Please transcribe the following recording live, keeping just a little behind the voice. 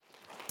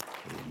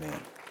Amen.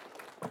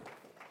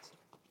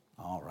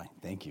 All right,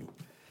 thank you.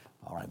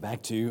 All right,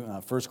 back to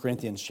 1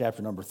 Corinthians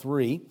chapter number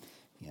 3,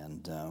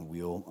 and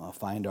we'll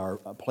find our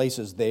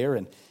places there.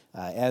 And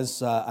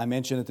as I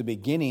mentioned at the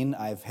beginning,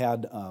 I've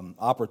had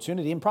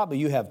opportunity, and probably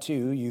you have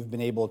too, you've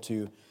been able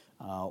to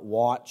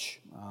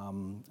watch.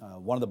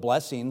 One of the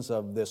blessings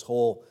of this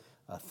whole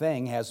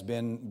thing has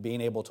been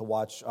being able to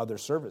watch other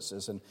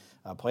services and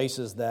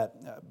places that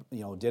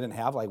didn't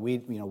have, like we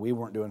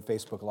weren't doing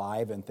Facebook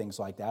Live and things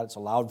like that. It's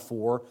allowed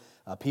for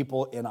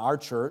people in our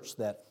church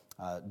that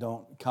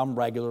don't come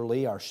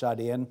regularly, are shut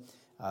in,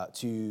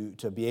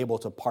 to be able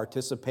to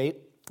participate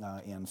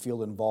and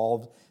feel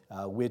involved,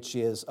 which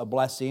is a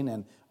blessing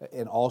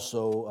and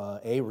also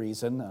a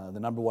reason, the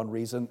number one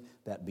reason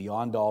that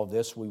beyond all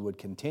this we would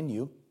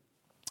continue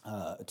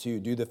to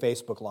do the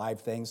Facebook Live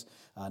things,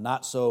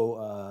 not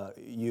so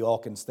you all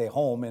can stay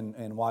home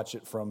and watch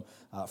it from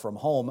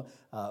home,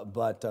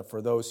 but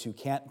for those who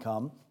can't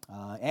come,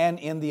 and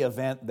in the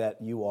event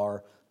that you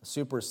are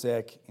super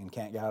sick and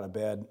can't get out of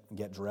bed and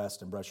get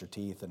dressed and brush your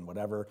teeth and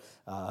whatever,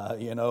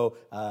 you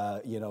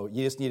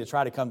just need to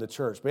try to come to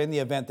church. But in the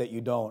event that you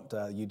don't,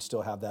 you'd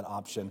still have that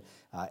option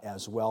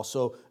as well.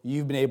 So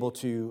you've been able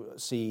to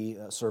see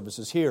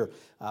services here,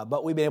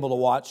 but we've been able to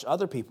watch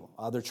other people,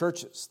 other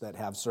churches that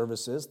have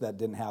services that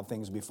didn't have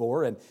things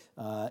before, and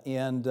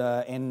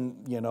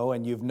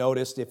you've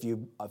noticed if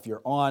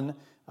you're on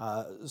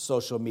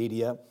social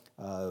media.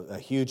 A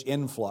huge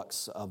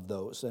influx of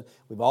those.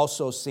 We've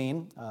also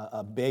seen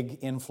a big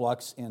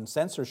influx in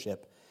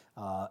censorship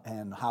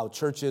and how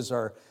churches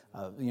are,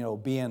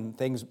 being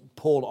things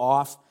pulled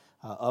off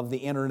of the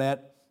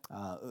internet,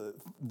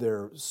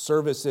 their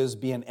services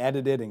being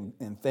edited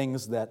and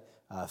things that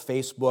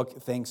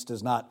Facebook thinks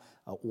does not,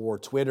 or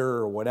Twitter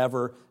or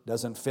whatever,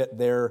 doesn't fit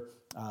their,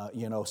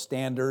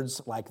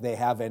 standards like they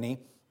have any.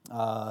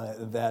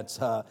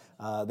 That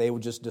they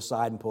would just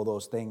decide and pull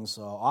those things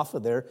off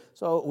of there.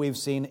 So we've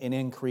seen an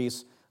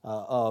increase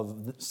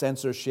of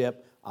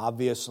censorship,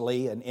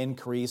 obviously an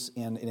increase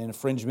in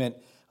infringement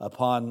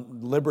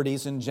upon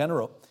liberties in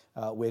general,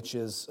 which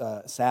is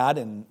sad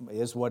and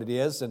is what it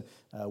is. And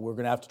we're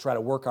going to have to try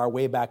to work our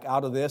way back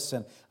out of this.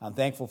 And I'm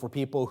thankful for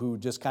people who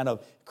just kind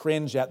of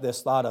cringe at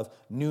this thought of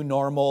new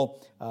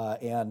normal.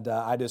 And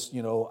I just,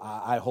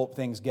 I hope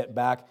things get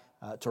back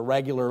to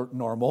regular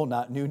normal,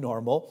 not new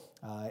normal,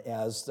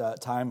 as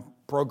time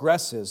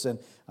progresses. And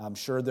I'm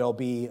sure there'll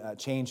be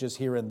changes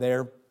here and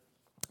there.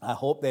 I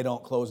hope they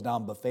don't close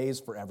down buffets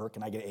forever.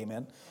 Can I get an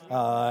amen?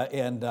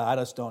 And I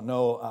just don't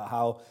know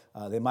how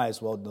they might as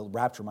well, the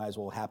rapture might as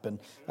well happen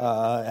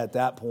at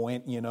that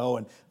point, and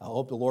I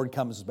hope the Lord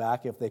comes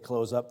back if they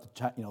close up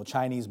the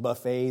Chinese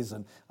buffets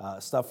and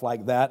stuff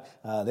like that.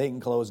 They can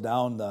close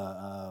down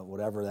the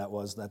whatever that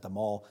was at the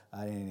mall.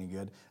 That ain't any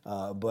good.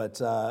 But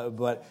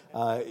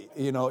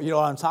you know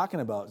what I'm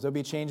talking about. There'll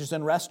be changes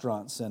in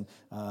restaurants, and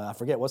I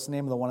forget what's the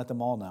name of the one at the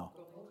mall now.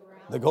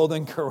 The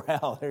Golden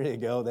Corral, there you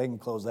go. They can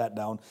close that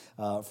down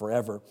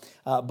forever.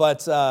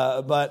 But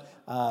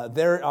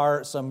there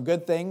are some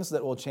good things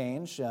that will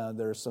change.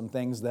 There are some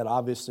things that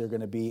obviously are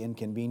going to be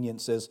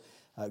inconveniences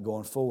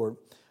going forward.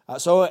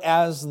 So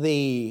as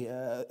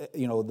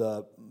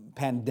the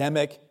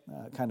pandemic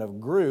kind of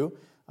grew,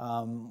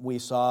 we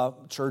saw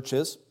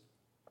churches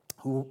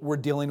who were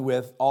dealing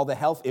with all the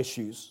health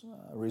issues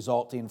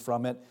resulting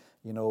from it.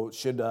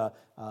 Should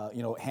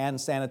hand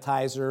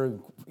sanitizer,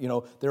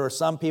 there are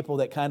some people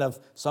that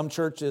some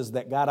churches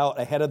that got out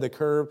ahead of the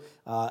curve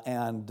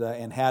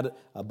and had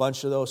a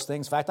bunch of those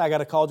things. In fact, I got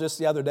a call just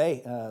the other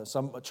day,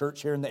 some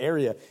church here in the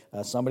area,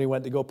 somebody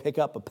went to go pick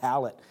up a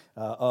pallet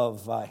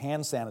of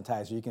hand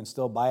sanitizer. You can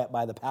still buy it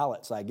by the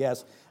pallets, I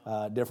guess,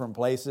 different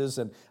places,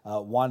 and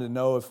wanted to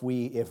know if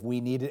we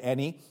needed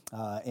any,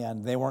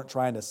 and they weren't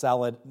trying to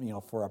sell it,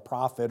 for a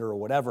profit or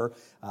whatever,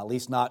 at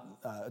least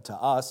not to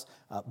us,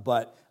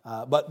 but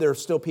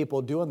there's still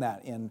people doing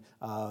that in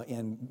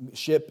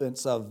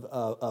shipments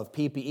of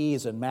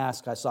PPEs and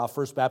masks. I saw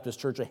First Baptist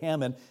Church of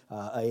Hammond,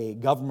 a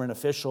government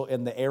official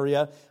in the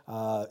area.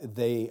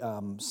 They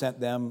sent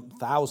them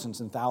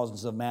thousands and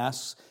thousands of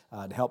masks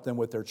to help them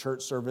with their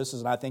church services,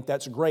 and I think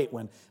that's great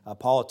when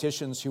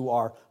politicians who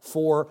are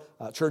for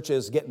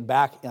churches getting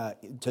back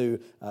to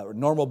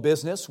normal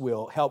business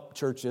will help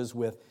churches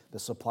with the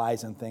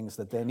supplies and things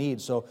that they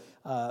need. So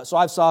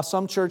I saw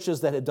some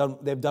churches that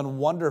they've done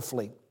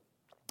wonderfully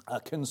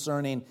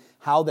concerning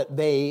how that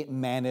they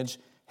manage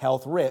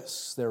health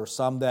risks. There were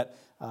some that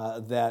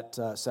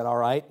said, all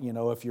right,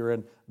 if you're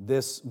in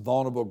this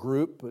vulnerable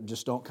group,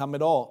 just don't come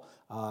at all.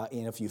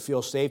 And if you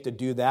feel safe to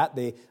do that,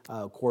 they,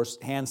 of course,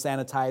 hand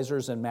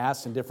sanitizers and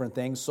masks and different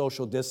things,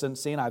 social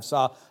distancing. I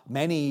saw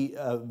many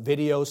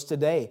videos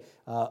today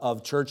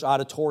of church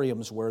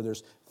auditoriums where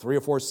there's 3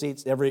 or 4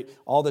 seats.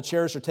 All the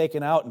chairs are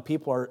taken out and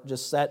people are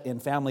just set in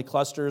family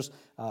clusters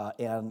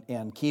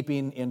and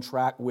keeping in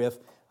track with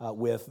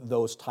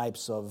those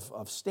types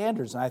of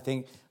standards. And I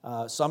think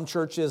some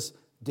churches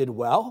did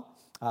well.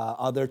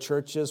 Other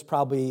churches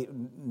probably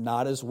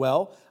not as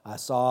well. I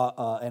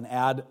saw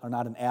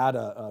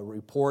a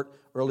report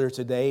earlier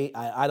today.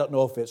 I don't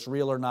know if it's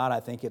real or not. I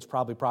think it's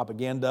probably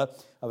propaganda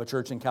of a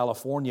church in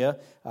California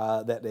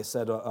that they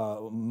said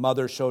a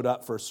mother showed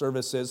up for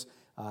services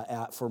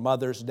for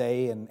Mother's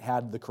Day and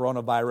had the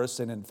coronavirus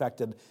and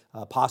infected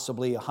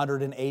possibly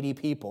 180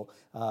 people.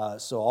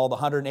 So all the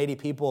 180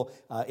 people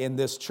in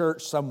this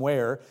church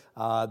somewhere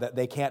that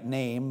they can't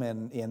name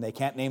and they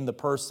can't name the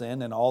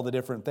person and all the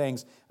different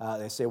things,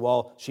 they say,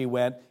 well, she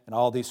went and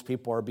all these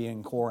people are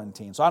being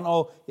quarantined. So I don't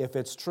know if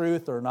it's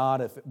truth or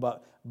not,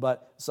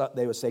 but so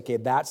they would say, okay,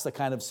 that's the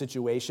kind of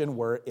situation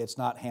where it's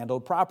not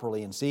handled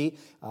properly. And see,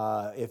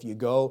 if you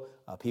go,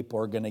 people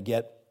are going to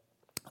get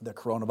the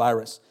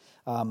coronavirus.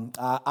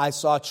 I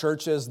saw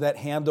churches that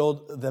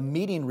handled the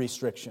meeting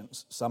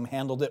restrictions. Some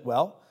handled it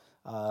well.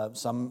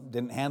 Some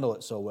didn't handle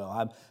it so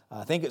well.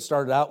 I think it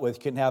started out with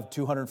you couldn't have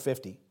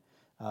 250.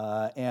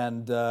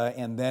 And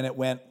then it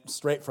went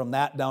straight from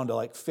that down to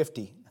like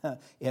 50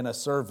 in a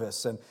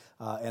service,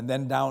 and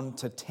then down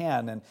to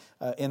 10.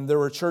 And there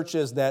were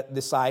churches that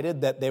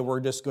decided that they were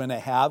just going to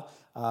have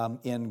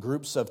in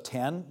groups of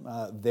 10.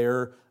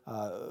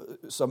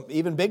 Some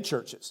even big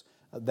churches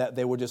that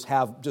they would just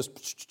have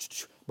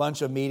just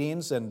bunch of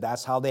meetings, and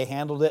that's how they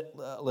handled it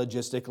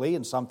logistically.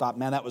 And some thought,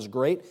 man, that was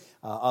great.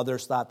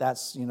 Others thought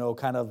that's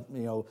kind of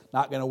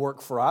not going to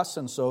work for us,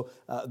 and so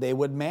they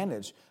would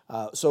manage.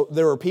 So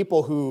there were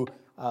people who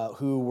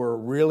were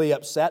really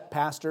upset,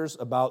 pastors,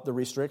 about the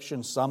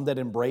restrictions. Some that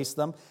embraced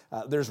them.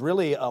 There's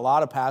really a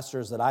lot of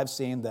pastors that I've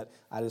seen that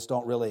I just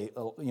don't really,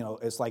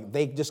 it's like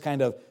they just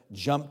kind of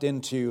jumped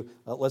into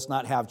let's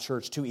not have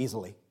church too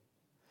easily.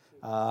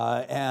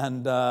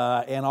 And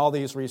all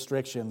these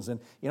restrictions. And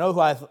who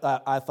I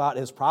thought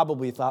has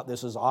probably thought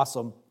this is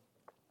awesome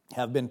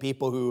have been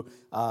people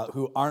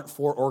who aren't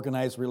for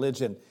organized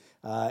religion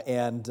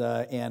and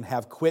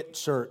have quit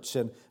church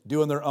and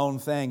doing their own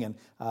thing. And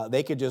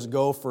they could just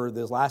go for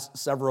the last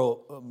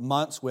several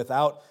months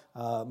without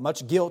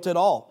much guilt at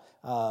all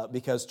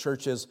because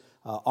churches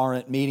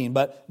aren't meeting.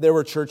 But there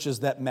were churches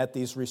that met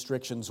these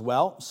restrictions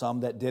well, some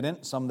that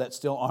didn't, some that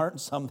still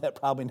aren't, some that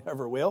probably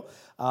never will,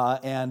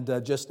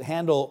 and just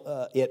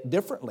handle it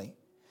differently.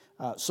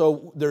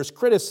 So there's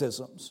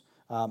criticisms.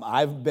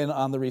 I've been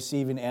on the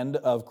receiving end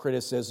of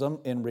criticism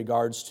in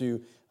regards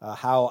to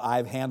how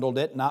I've handled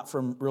it, not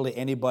from really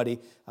anybody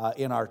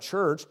in our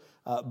church,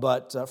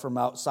 but from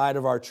outside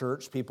of our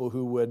church, people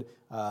who would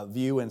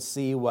view and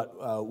see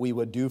what we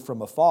would do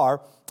from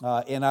afar,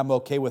 and I'm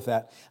okay with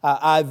that.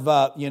 I've,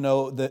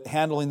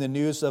 handling the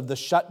news of the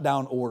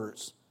shutdown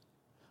orders,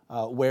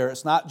 where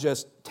it's not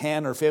just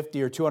 10 or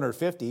 50 or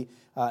 250,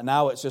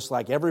 now it's just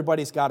like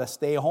everybody's got to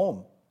stay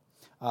home.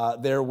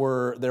 There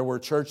were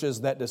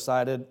churches that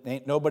decided,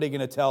 ain't nobody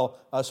going to tell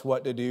us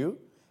what to do.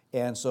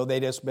 And so they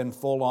just been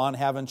full on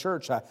having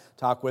church. I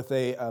talked with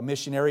a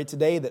missionary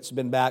today that's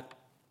been back,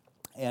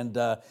 and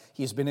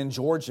he's been in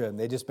Georgia, and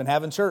they just been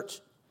having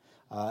church.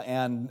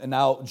 And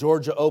now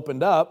Georgia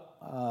opened up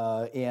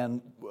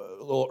and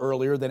a little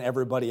earlier than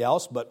everybody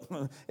else, but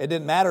it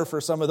didn't matter for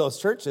some of those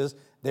churches.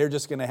 They're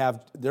going to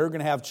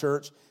have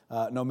church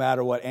no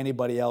matter what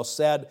anybody else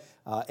said,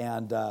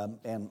 and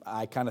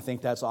I kind of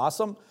think that's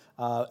awesome.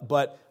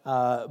 But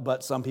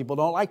some people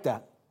don't like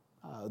that.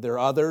 There are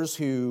others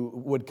who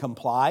would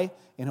comply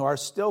and who are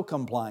still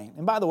complying.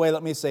 And by the way,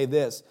 let me say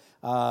this: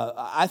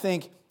 I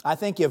think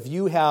if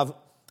you have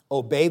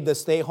obeyed the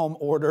stay-home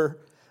order,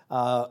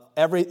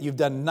 you've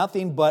done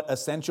nothing but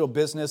essential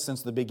business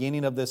since the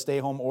beginning of the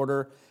stay-home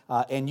order,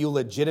 and you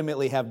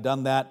legitimately have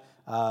done that.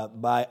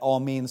 By all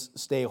means,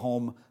 stay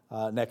home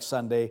next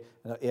Sunday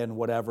in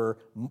whatever.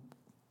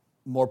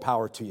 More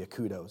power to you.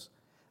 Kudos.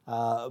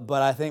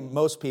 But I think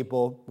most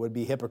people would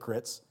be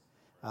hypocrites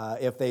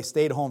if they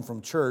stayed home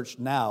from church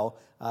now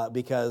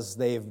because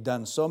they've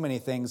done so many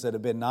things that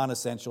have been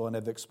non-essential and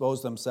have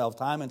exposed themselves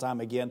time and time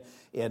again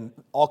in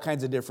all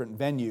kinds of different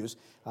venues.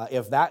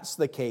 If that's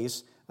the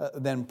case,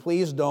 then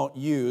please don't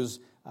use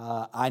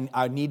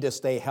I need to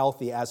stay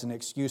healthy as an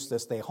excuse to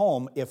stay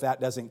home if that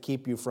doesn't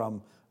keep you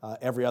from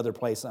every other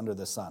place under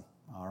the sun.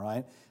 All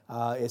right?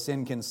 It's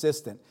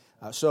inconsistent.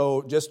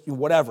 So just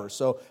whatever.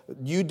 So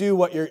you do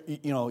what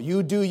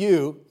you do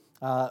you,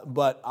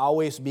 but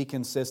always be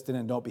consistent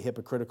and don't be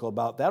hypocritical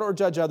about that or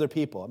judge other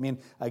people. I mean,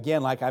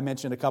 again, like I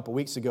mentioned a couple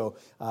weeks ago,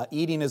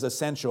 eating is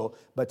essential,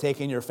 but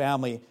taking your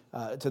family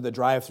to the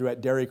drive-thru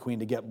at Dairy Queen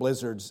to get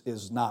blizzards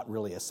is not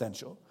really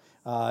essential.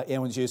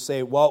 And when you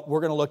say, well,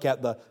 we're going to look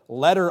at the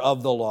letter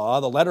of the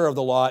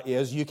law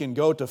is you can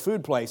go to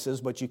food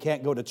places, but you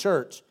can't go to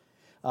church.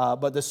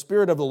 But the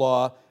spirit of the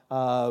law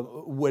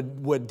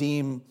would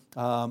deem,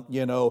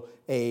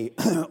 a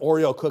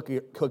Oreo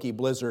cookie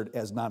blizzard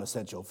as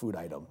non-essential food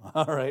item.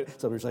 All right,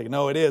 so we're like,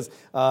 no, it is,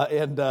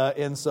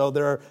 and so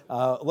there.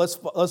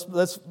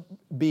 Let's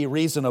be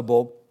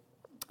reasonable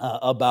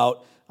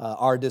about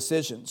our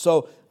decision.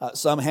 So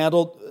some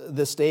handled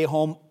the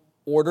stay-home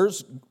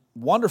orders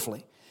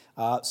wonderfully.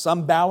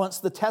 Some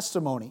balanced the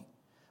testimony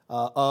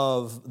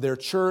of their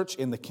church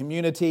in the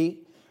community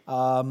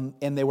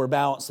and they were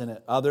balanced in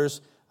it.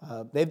 Others,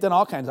 they've done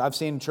all kinds. I've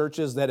seen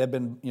churches that have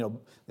been,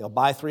 they'll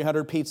buy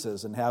 300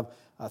 pizzas and have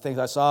things.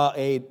 I saw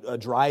a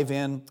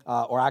drive-in,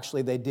 or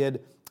actually they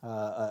did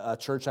a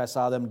church. I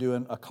saw them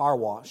doing a car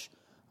wash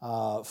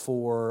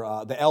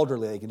for the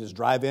elderly. They can just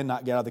drive in,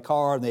 not get out of the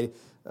car, and they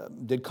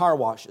did car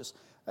washes.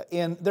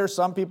 And there's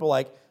some people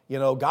like,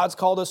 God's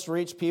called us to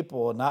reach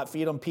people and not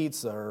feed them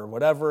pizza or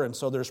whatever. And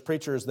so there's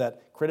preachers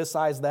that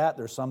criticize that.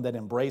 There's some that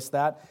embrace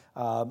that.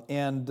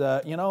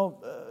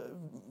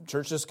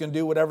 Churches can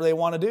do whatever they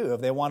want to do.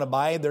 If they want to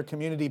buy their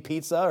community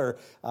pizza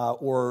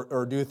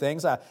or do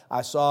things.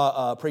 I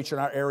saw a preacher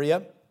in our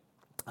area.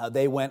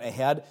 They went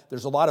ahead.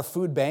 There's a lot of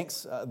food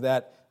banks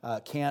that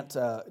can't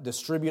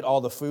distribute all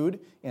the food.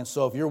 And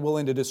so if you're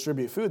willing to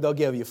distribute food, they'll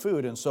give you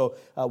food. And so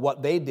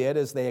what they did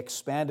is they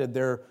expanded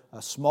their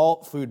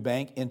small food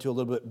bank into a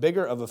little bit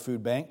bigger of a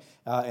food bank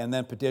and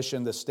then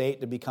petitioned the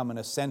state to become an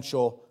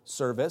essential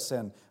service.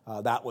 And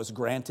that was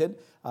granted.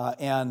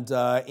 And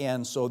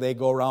so they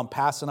go around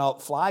passing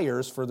out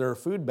flyers for their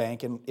food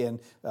bank and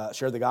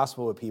share the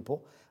gospel with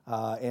people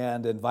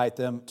and invite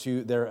them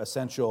to their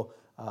essential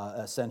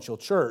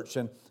church.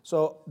 And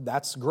so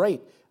that's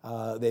great.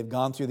 They've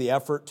gone through the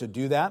effort to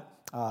do that,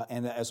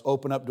 and it has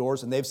opened up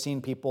doors, and they've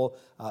seen people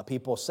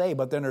say,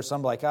 but then there's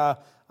some like,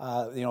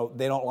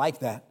 they don't like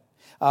that.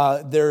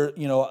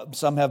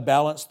 Some have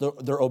balanced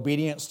their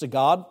obedience to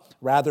God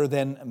rather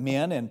than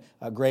men in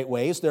great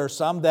ways. There are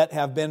some that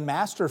have been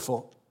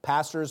masterful,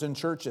 pastors and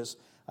churches,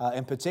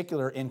 in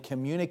particular, in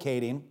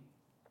communicating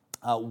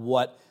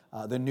what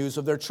the news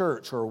of their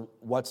church or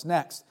what's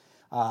next.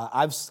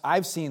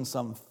 I've seen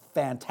some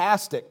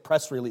fantastic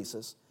press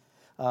releases.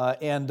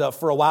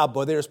 For a while,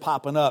 boy, they're just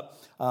popping up.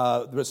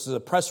 This is a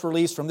press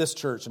release from this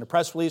church and a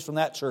press release from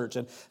that church.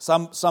 And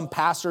some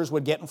pastors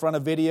would get in front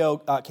of video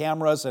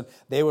cameras and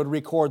they would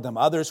record them.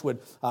 Others would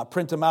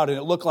print them out. And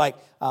it looked like,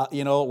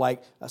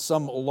 like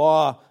some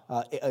law,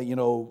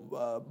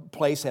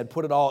 place had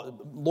put it all,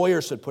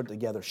 lawyers had put it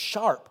together,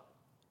 sharp.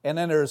 And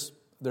then there's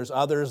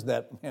others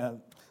that they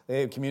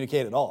didn't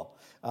communicate at all.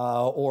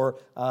 Or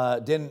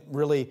didn't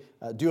really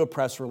do a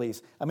press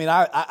release. I mean,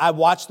 I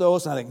watch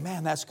those and I think,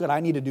 man, that's good.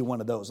 I need to do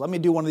one of those. Let me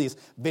do one of these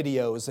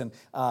videos,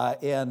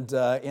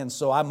 and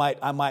so I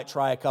might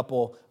try a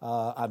couple.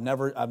 I've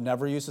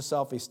never used a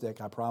selfie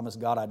stick. I promise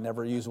God I'd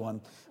never use one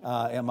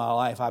in my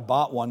life. I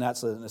bought one.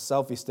 That's a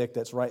selfie stick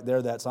that's right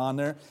there. That's on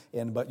there.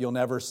 But you'll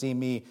never see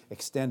me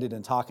extended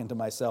and talking to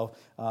myself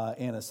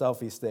in a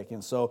selfie stick.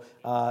 And so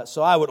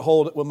I would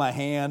hold it with my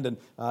hand and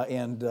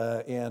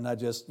I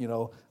just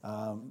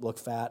look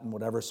fat and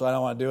whatever. So I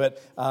don't want to do it.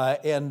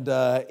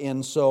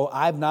 And so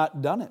I've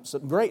not done it. So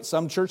great.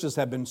 Some churches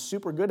have been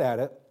super good at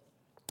it.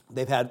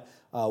 They've had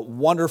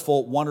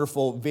wonderful,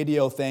 wonderful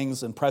video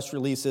things and press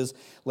releases,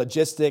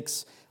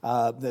 logistics,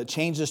 the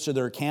changes to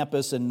their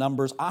campus and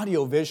numbers,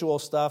 audio-visual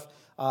stuff.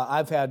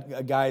 I've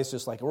had guys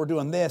just like, we're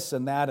doing this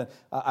and that. And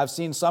I've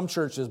seen some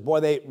churches,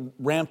 boy, they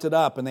ramped it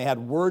up and they had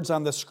words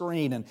on the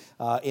screen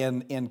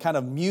and kind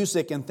of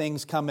music and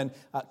things coming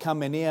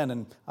in.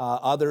 And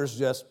others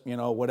just,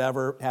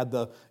 whatever, had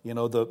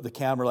the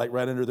camera like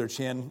right under their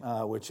chin,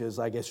 which is,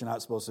 I guess you're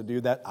not supposed to do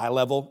that. Eye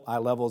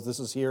levels, this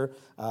is here.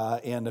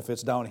 And if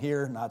it's down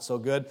here, not so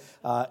good.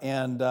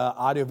 And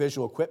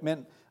audiovisual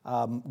equipment.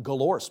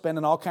 Galore,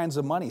 spending all kinds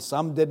of money.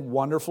 Some did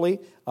wonderfully,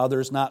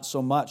 others not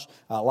so much.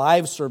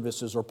 Live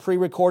services or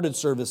pre-recorded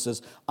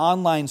services,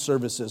 online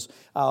services,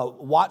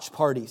 watch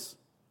parties,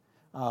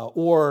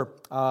 here's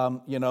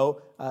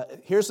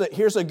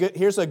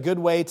a good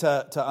way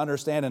to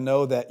understand and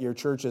know that your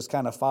church is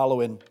kind of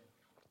following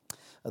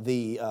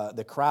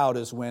the crowd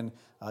is when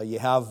you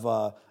have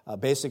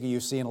basically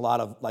you've seen a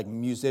lot of like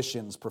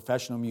musicians,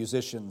 professional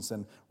musicians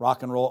and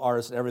rock and roll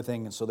artists and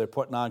everything, and so they're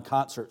putting on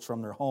concerts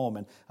from their home,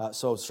 and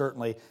so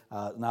certainly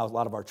now a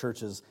lot of our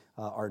churches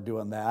are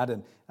doing that,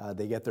 and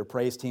they get their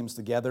praise teams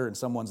together in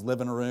someone's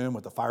living room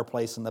with a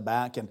fireplace in the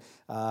back, and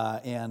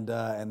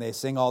they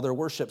sing all their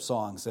worship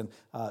songs, and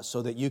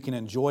so that you can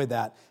enjoy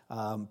that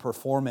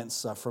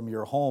performance from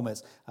your home,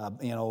 as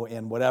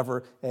and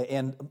whatever,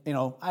 and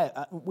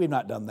we've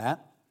not done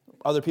that.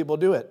 Other people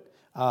do it.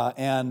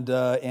 And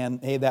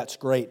hey, that's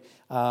great.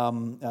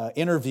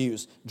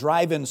 Interviews,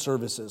 drive-in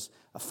services,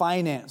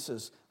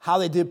 finances, how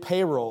they did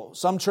payroll.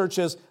 Some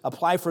churches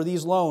apply for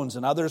these loans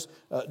and others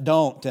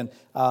don't.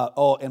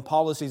 And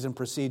policies and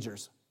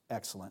procedures.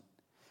 Excellent.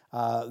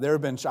 There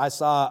have been. I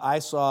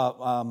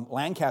saw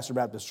Lancaster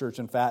Baptist Church,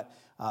 in fact,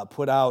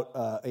 put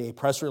out a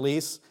press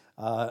release.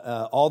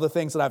 All the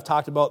things that I've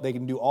talked about, they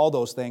can do all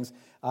those things.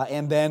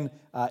 And then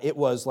it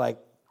was like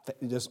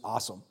just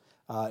awesome.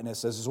 And it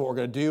says this is what we're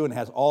going to do, and it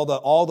has all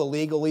the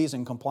legalese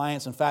and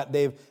compliance. In fact,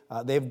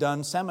 they've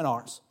done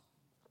seminars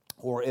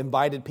or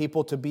invited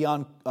people to be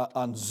on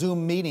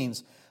Zoom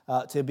meetings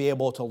to be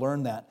able to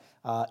learn that,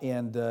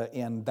 and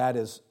that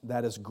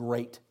is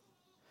great.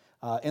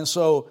 And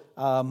so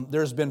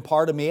there's been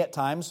part of me at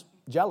times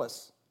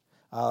jealous.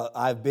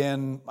 I've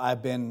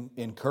been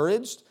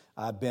encouraged.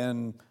 I've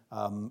been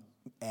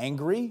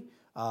angry.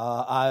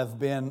 I've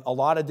been a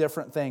lot of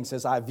different things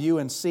as I view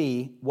and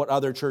see what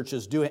other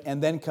churches do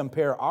and then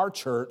compare our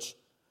church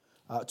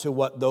to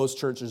what those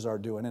churches are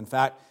doing. In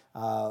fact,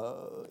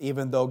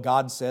 even though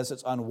God says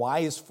it's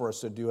unwise for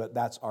us to do it,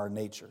 that's our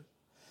nature.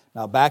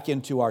 Now back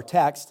into our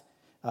text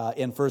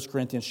in 1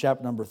 Corinthians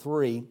chapter number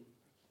 3,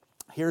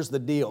 here's the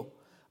deal.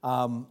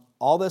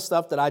 All this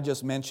stuff that I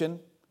just mentioned,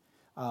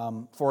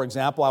 for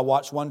example, I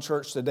watched one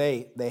church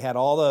today. They had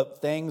all the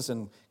things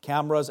and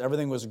cameras.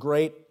 Everything was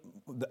great.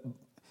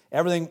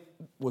 Everything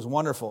was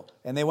wonderful.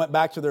 And they went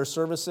back to their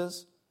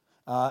services,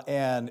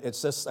 and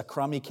it's just a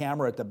crummy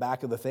camera at the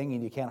back of the thing,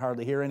 and you can't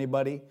hardly hear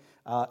anybody,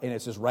 and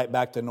it's just right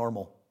back to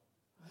normal.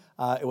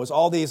 It was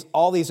all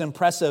these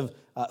impressive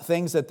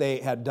things that they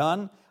had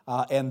done,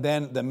 and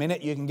then the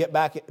minute you can get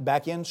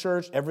back in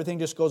church, everything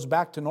just goes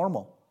back to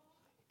normal.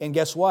 And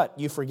guess what?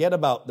 You forget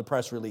about the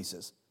press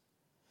releases.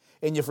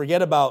 And you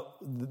forget about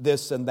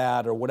this and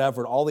that or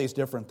whatever, all these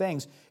different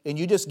things, and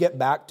you just get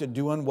back to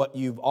doing what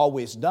you've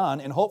always done,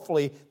 and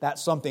hopefully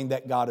that's something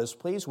that God is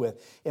pleased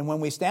with. And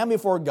when we stand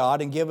before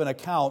God and give an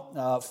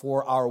account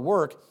for our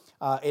work,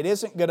 it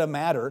isn't going to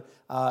matter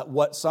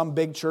what some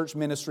big church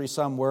ministry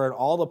somewhere and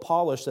all the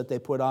polish that they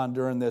put on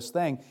during this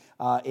thing,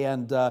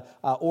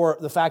 or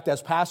the fact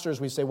as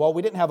pastors we say, well,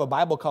 we didn't have a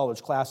Bible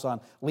college class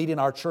on leading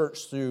our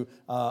church through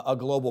a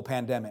global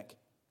pandemic.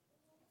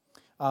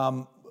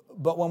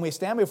 But when we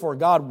stand before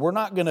God, we're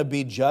not going to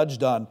be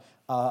judged on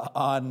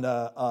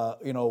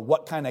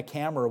what kind of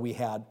camera we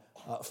had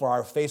for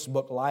our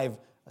Facebook Live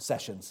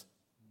sessions,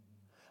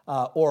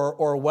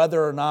 or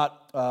whether or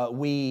not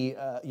we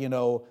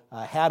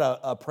had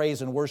a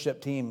praise and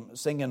worship team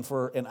singing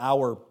for an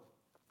hour,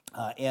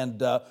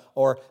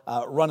 or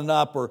running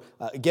up or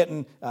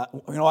getting. I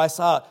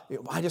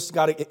just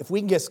got to. If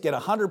we can just get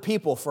 100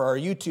 people for our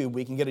YouTube,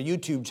 we can get a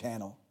YouTube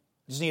channel.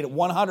 Just need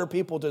 100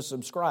 people to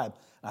subscribe.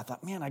 And I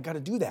thought, man, I got to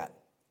do that.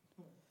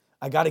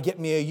 I got to get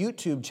me a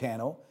YouTube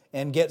channel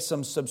and get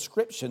some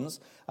subscriptions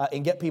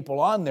and get people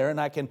on there, and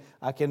I can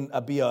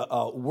be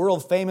a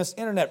world famous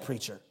internet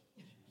preacher.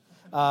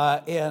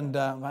 I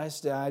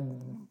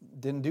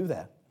didn't do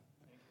that.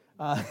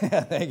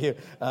 Thank you.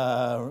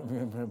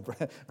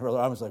 Brother,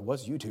 I was like,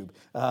 what's YouTube?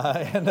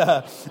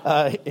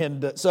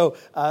 So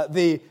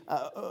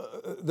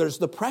there's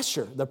the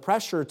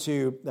pressure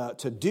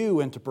to do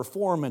and to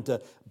perform and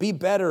to be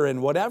better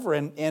and whatever.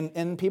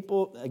 And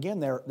people, again,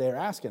 they're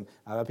asking.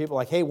 People are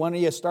like, hey, when are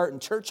you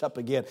starting church up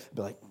again? I'd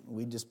be like,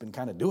 we've just been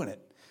kind of doing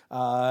it.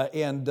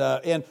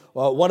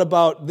 Well, what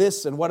about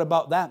this and what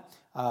about that?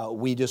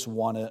 We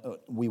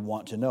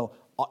want to know.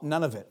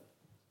 None of it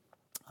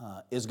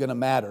is going to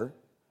matter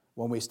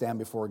when we stand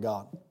before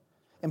God.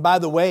 And by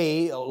the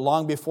way,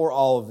 long before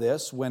all of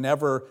this,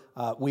 whenever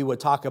we would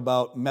talk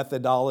about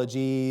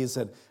methodologies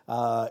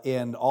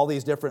and all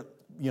these different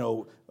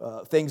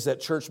things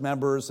that church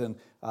members and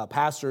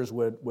pastors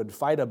would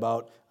fight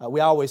about, we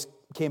always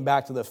came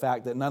back to the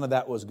fact that none of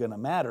that was going to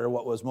matter.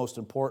 What was most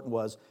important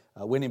was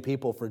winning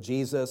people for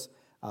Jesus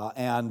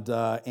and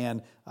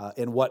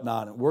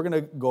whatnot. And we're going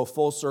to go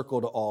full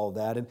circle to all of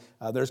that. And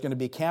there's going to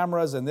be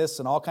cameras and this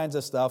and all kinds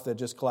of stuff that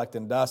just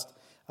collecting dust.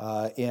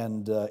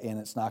 And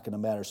it's not going to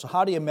matter. So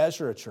how do you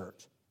measure a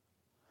church?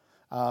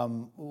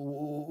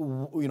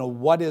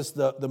 What is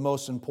the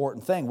most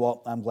important thing?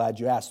 Well, I'm glad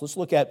you asked. Let's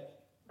look at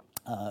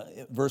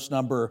verse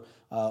number,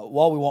 we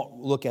won't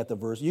look at the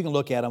verse. You can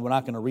look at them. We're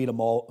not going to read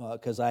them all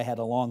because I had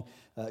a long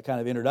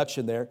kind of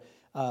introduction there.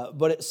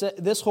 But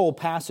this whole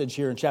passage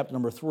here in chapter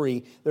number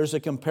 3, there's a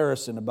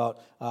comparison about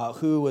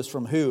who was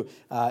from who.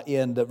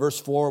 In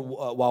verse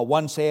 4, while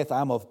one saith,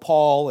 I'm of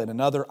Paul, and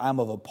another, I'm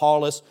of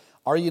Apollos.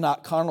 Are you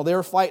not carnal? They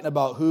were fighting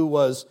about who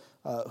was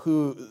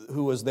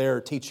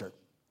their teacher.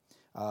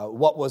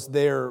 What was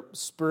their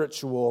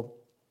spiritual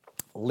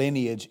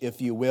lineage,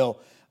 if you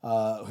will.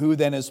 Who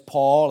then is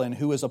Paul and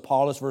who is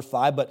Apollos? Verse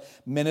 5, but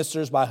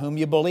ministers by whom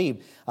you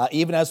believe,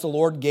 even as the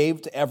Lord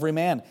gave to every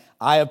man.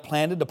 I have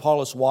planted,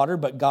 Apollos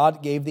watered, but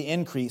God gave the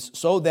increase.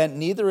 So then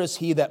neither is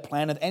he that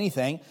planteth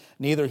anything,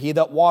 neither he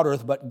that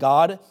watereth, but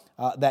God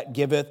that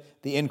giveth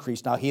the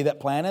increase. Now he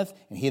that planteth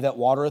and he that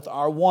watereth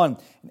are one.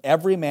 And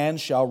every man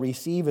shall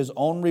receive his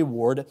own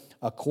reward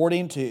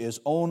according to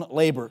his own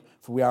labor.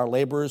 For we are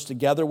laborers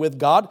together with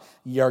God.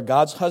 Ye are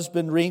God's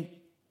husbandry,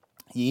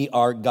 ye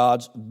are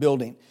God's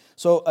building.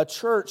 So a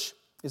church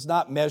is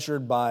not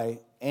measured by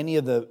any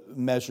of the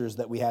measures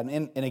that we had.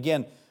 And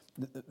again,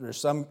 there's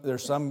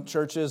some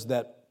churches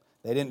that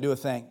they didn't do a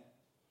thing.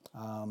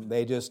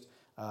 They just,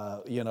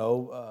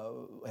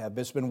 have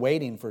just been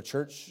waiting for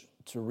church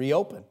to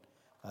reopen.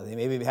 They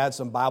maybe had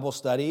some Bible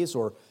studies,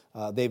 or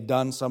they've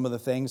done some of the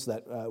things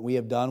that we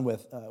have done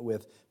with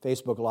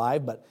Facebook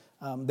Live, but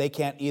they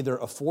can't either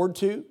afford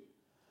to,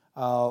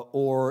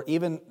 or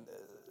even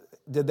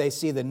did they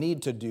see the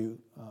need to do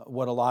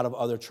what a lot of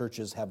other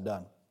churches have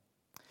done.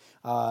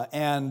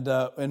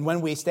 And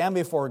when we stand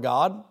before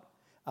God,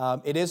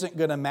 it isn't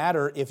going to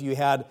matter if you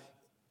had,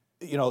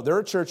 there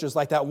are churches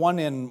like that one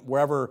in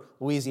wherever,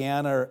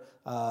 Louisiana,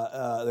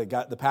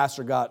 the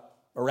pastor got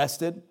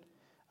arrested.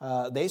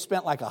 They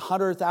spent like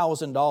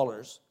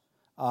 $100,000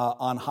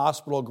 on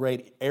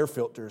hospital-grade air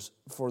filters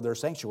for their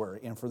sanctuary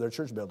and for their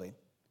church building.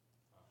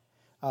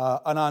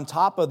 And on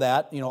top of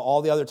that,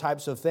 all the other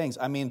types of things.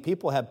 I mean,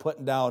 people have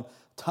put down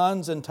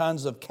tons and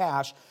tons of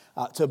cash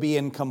to be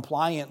in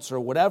compliance or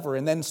whatever,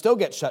 and then still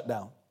get shut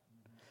down.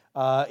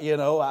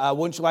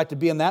 Wouldn't you like to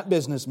be in that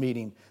business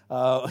meeting? We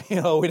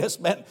just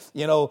spent,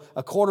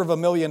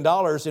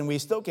 $250,000 and we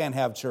still can't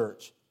have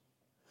church.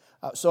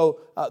 So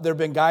there have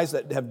been guys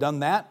that have done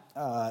that,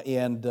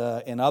 and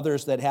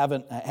others that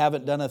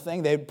haven't done a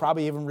thing. They'd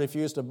probably even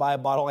refused to buy a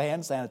bottle of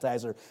hand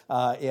sanitizer,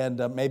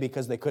 and maybe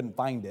because they couldn't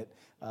find it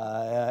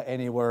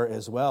anywhere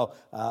as well.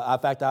 In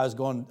fact,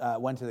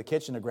 went to the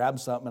kitchen to grab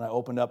something, and I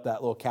opened up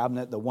that little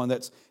cabinet, the one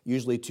that's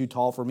usually too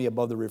tall for me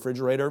above the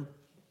refrigerator.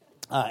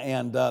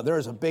 And there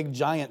is a big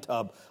giant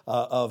tub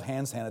of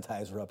hand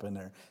sanitizer up in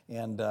there.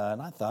 And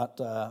I thought,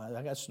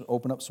 I got to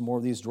open up some more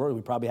of these drawers.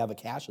 We probably have a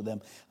cache of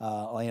them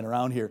laying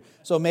around here.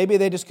 So maybe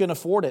they just couldn't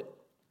afford it.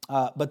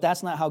 But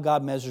that's not how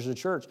God measures a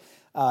church.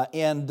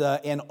 And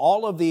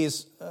all of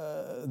these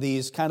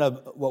kind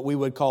of what we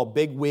would call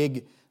big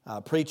wig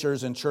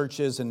preachers and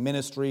churches and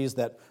ministries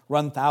that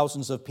run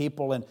thousands of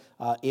people and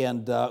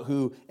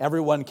who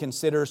everyone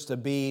considers to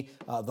be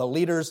the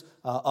leaders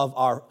of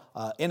our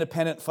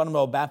independent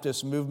fundamental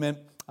Baptist movement,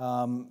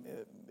 none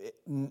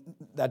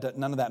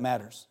of that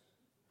matters.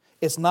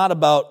 It's not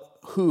about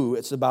who,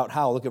 it's about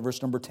how. Look at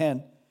verse number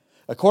 10.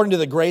 According to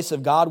the grace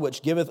of God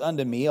which giveth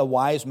unto me, a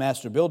wise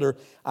master builder,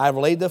 I have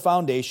laid the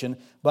foundation,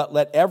 but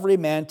let every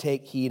man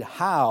take heed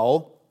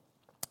how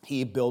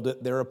he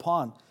buildeth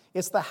thereupon.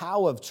 It's the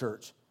how of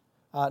church.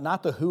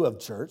 Not the who of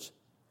church.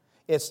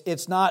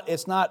 It's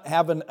not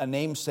having a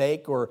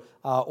namesake or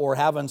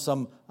having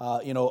some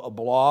a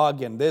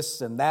blog and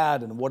this and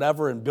that and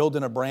whatever and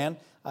building a brand.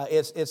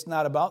 It's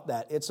not about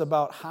that. It's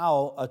about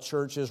how a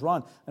church is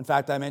run. In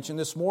fact, I mentioned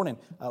this morning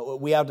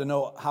we have to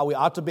know how we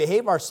ought to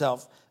behave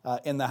ourselves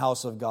in the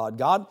house of God.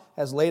 God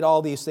has laid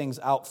all these things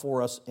out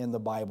for us in the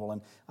Bible,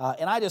 and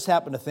I just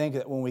happen to think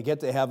that when we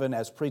get to heaven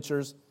as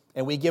preachers,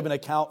 and we give an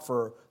account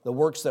for the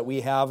works that we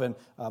have, and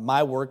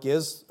my work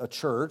is a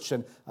church,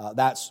 and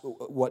that's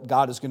what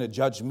God is going to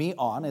judge me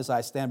on as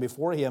I stand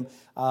before Him.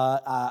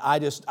 I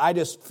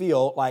just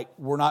feel like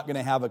we're not going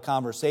to have a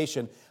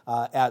conversation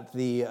at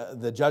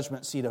the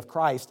judgment seat of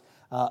Christ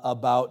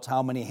about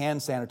how many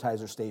hand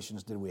sanitizer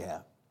stations did we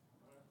have.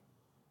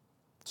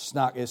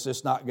 It's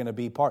just not going to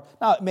be part.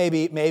 Now,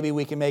 maybe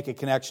we can make a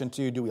connection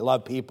to do we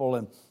love people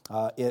and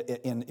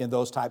in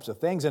those types of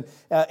things, and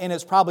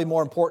it's probably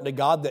more important to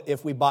God that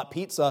if we bought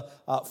pizza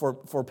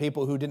for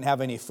people who didn't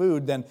have any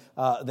food than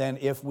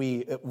if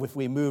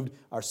we moved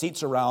our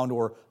seats around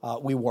or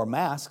we wore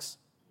masks.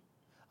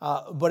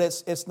 But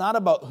it's not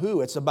about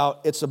who. It's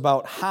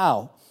about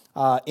how.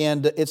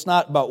 And it's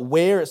not about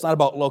where, it's not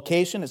about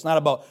location, it's not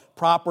about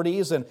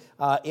properties, and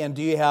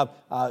do you have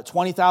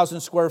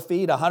 20,000 square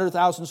feet,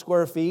 100,000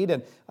 square feet,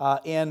 and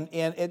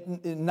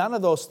none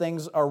of those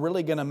things are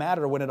really going to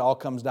matter when it all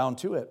comes down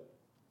to it.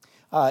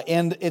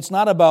 And it's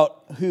not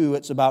about who,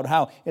 it's about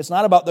how. It's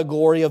not about the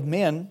glory of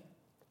men,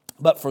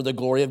 but for the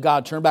glory of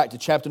God. Turn back to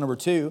chapter number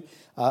 2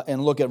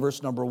 and look at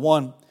verse number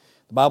 1.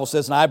 The Bible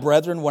says, And I,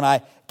 brethren, when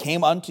I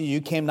came unto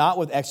you, came not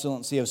with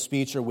excellency of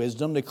speech or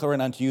wisdom, declaring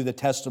unto you the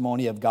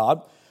testimony of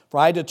God. For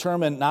I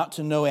determined not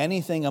to know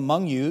anything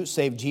among you,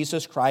 save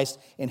Jesus Christ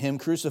and Him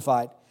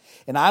crucified.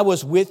 And I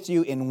was with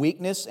you in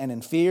weakness and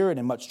in fear and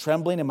in much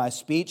trembling, and my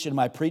speech and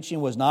my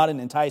preaching was not in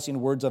enticing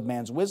words of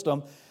man's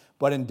wisdom,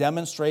 but in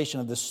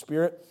demonstration of the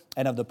Spirit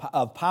and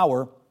of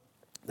power,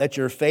 that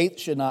your faith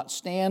should not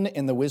stand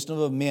in the wisdom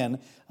of men,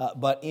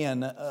 but in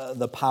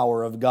the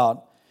power of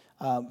God.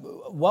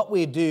 What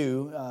we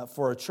do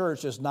for a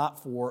church is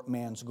not for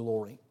man's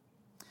glory.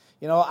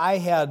 I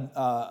had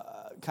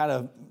kind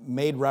of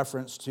made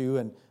reference to,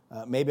 and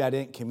maybe I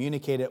didn't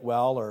communicate it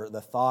well or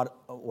the thought,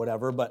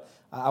 whatever, but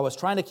I was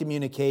trying to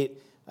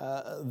communicate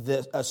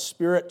a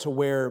spirit to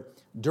where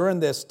during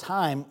this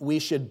time we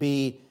should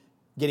be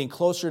getting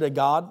closer to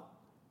God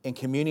and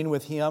communing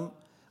with Him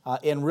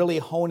and really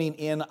honing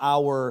in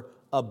our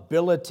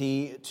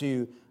ability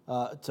to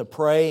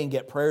pray and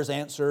get prayers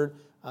answered,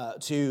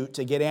 to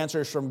get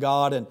answers from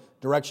God and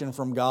direction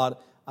from God,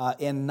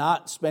 and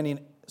not spending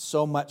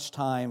so much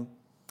time,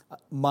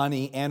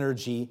 money,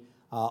 energy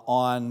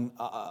on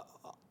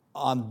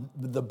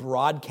the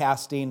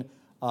broadcasting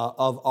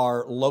of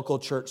our local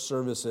church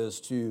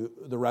services to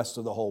the rest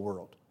of the whole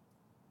world.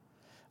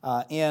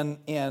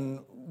 And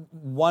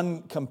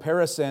one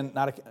comparison,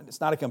 it's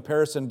not a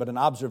comparison, but an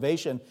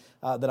observation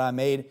that I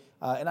made,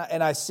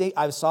 and I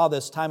saw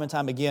this time and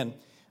time again.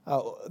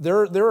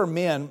 There are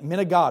men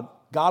of God,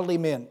 godly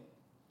men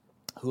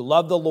who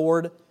love the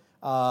Lord,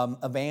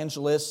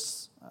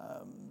 evangelists,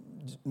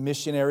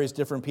 missionaries,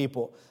 different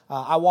people.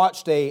 I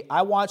watched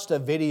a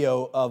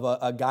video of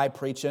a guy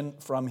preaching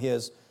from he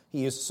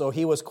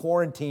was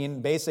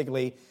quarantined.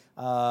 Basically,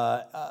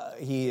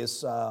 he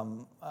is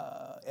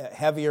a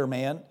heavier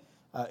man,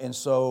 and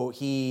so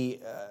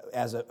he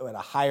at a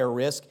higher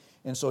risk.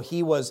 And so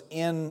he was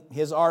in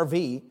his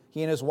RV,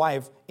 he and his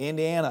wife,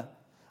 Indiana.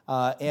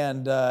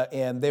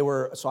 and they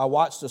were. So I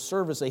watched a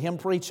service of him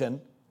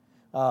preaching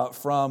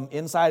from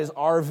inside his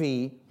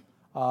RV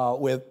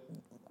with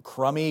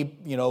crummy,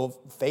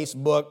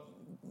 Facebook,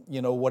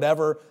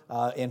 whatever,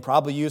 and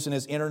probably using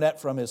his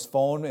internet from his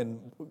phone, and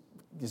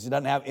because he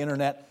doesn't have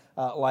internet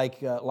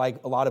like a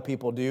lot of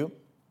people do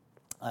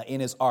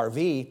in his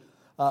RV.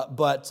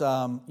 But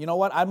you know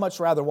what? I'd much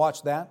rather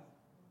watch that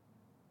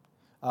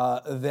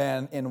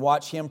and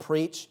watch him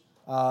preach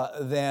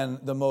than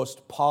the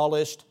most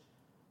polished,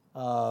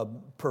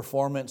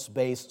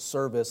 performance-based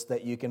service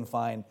that you can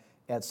find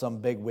at some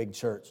bigwig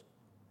church.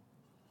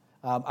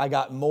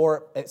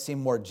 It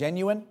seemed more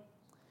genuine.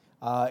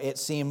 It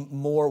seemed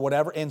more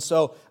whatever. And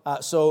so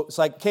it's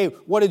like, okay,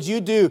 what did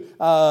you do,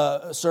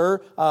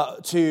 sir,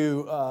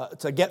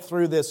 to get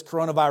through this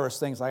coronavirus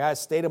thing? It's like, I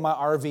stayed in my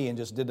RV and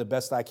just did the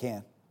best I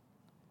can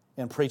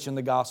in preaching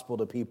the gospel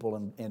to people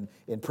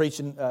and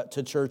preaching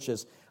to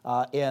churches,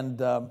 and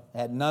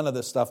had none of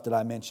the stuff that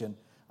I mentioned.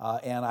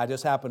 And I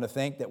just happen to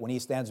think that when he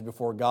stands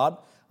before God,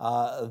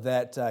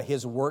 that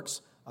his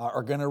works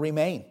are going to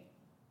remain.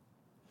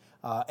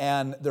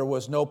 And there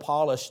was no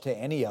polish to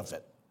any of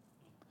it,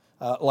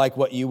 like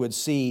what you would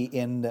see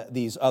in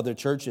these other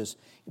churches.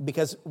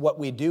 Because what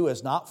we do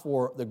is not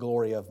for the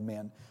glory of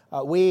men.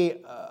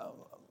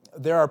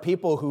 There are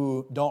people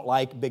who don't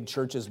like big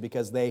churches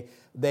because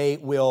they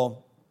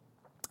will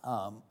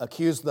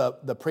accuse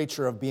the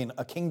preacher of being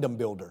a kingdom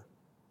builder,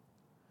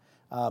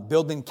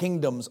 building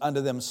kingdoms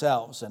unto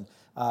themselves,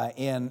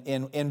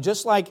 and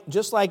just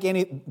like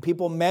any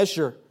people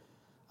measure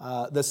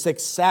the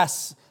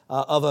success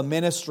of a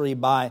ministry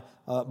by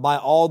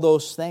all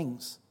those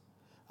things,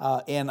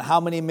 and how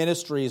many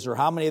ministries or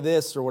how many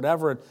this or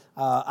whatever.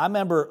 I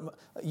remember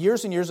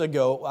years and years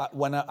ago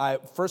when I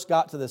first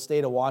got to the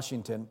state of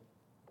Washington,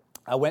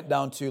 I went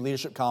down to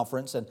leadership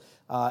conference, and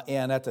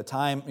at the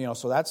time,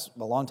 so that's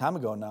a long time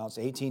ago now. It's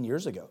 18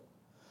 years ago.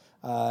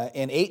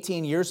 And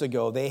 18 years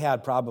ago, they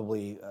had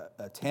probably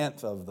a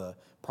tenth of the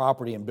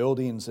property and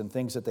buildings and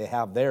things that they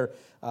have there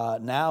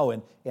now.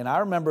 And I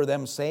remember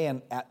them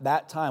saying at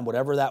that time,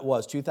 whatever that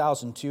was,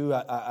 2002,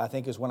 I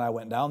think is when I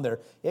went down there,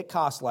 it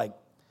cost like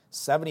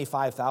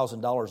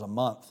 $75,000 a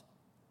month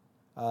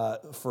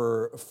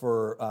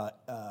for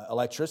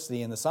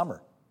electricity in the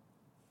summer.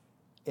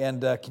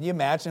 And can you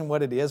imagine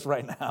what it is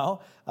right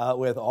now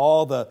with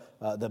all the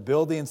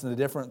buildings and the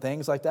different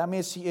things like that? I mean,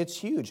 it's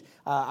huge.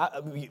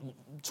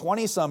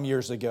 20-some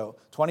years ago,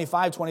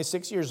 25,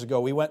 26 years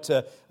ago, we went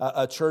to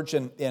a church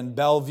in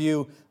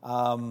Bellevue,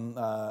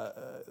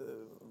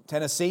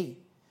 Tennessee,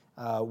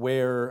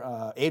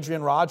 where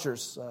Adrian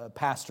Rogers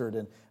pastored,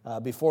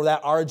 and before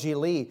that, R.G.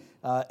 Lee.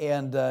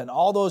 And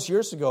all those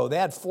years ago, they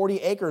had 40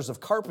 acres of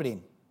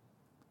carpeting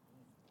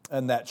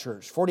in that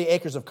church, 40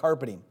 acres of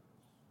carpeting.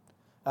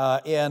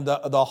 And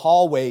the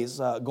hallways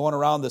going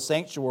around the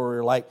sanctuary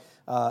are like,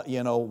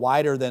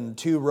 wider than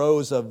 2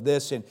 rows of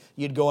this. And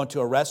you'd go into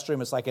a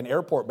restroom, it's like an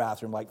airport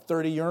bathroom, like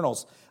 30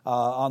 urinals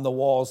on the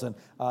walls and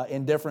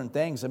in different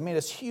things. I mean,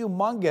 it's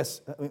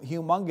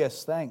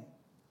humongous thing.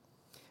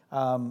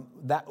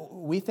 That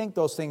we think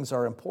those things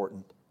are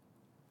important,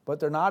 but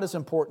they're not as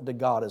important to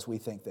God as we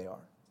think they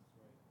are.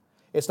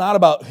 It's not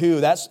about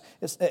who,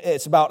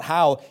 it's about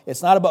how.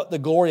 It's not about the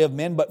glory of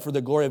men, but for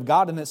the glory of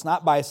God. And it's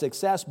not by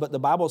success, but the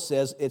Bible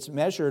says it's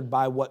measured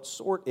by what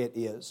sort it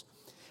is.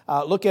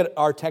 Look at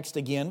our text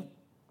again,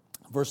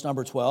 verse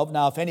number 12.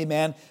 Now, if any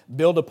man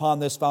build upon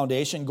this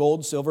foundation,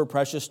 gold, silver,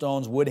 precious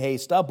stones, wood, hay,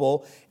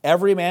 stubble,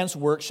 every man's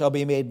work shall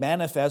be made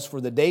manifest,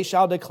 for the day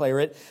shall declare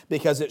it,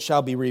 because it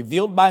shall be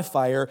revealed by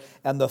fire,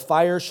 and the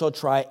fire shall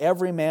try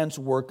every man's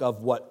work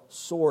of what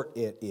sort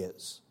it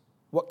is.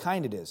 What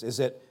kind it is.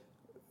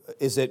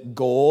 Is it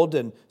gold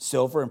and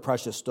silver and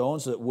precious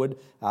stones? Is it wood,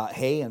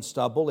 hay, and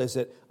stubble? Is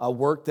it a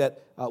work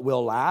that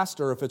will last,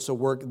 or if it's a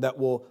work that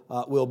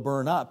will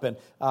burn up?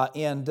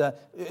 And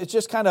it's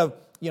just kind of,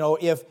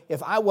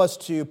 if I was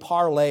to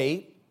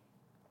parlay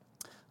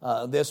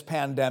this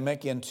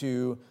pandemic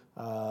into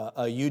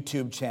a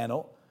YouTube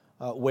channel,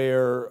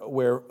 where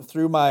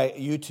through my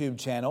YouTube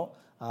channel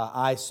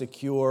I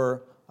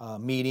secure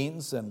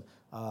meetings and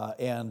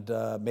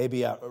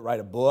maybe I write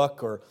a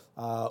book or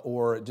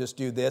just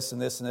do this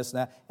and this and this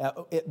and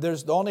that.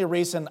 There's the only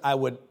reason I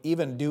would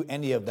even do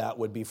any of that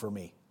would be for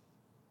me.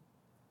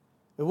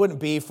 It wouldn't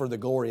be for the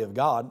glory of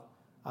God,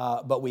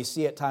 but we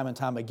see it time and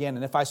time again.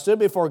 And if I stood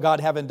before God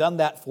having done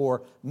that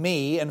for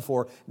me and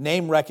for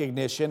name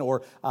recognition,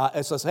 or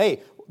it says,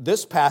 hey,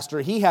 this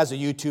pastor, he has a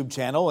YouTube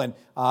channel, and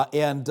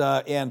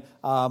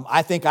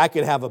I think I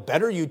could have a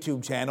better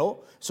YouTube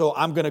channel, so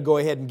I'm going to go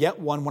ahead and get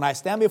one. When I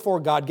stand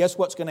before God, guess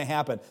what's going to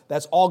happen?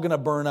 That's all going to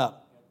burn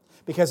up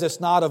because it's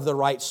not of the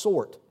right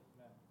sort.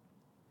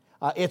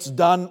 It's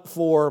done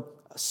for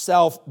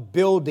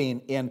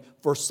self-building and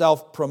for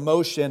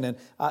self-promotion,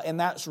 and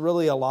that's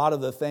really a lot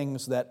of the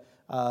things that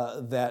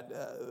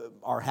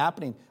are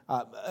happening.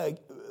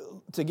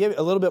 To give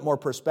a little bit more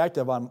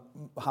perspective on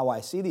how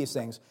I see these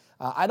things,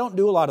 I don't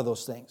do a lot of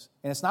those things,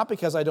 and it's not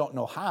because I don't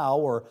know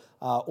how,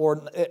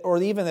 or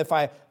even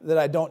that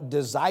I don't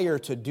desire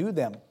to do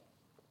them.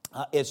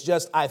 It's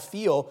just I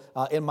feel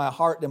in my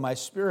heart, in my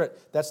spirit,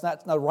 that's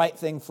not the right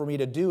thing for me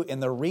to do.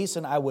 And the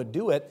reason I would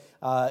do it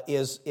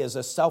is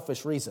a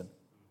selfish reason.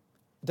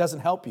 It doesn't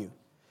help you.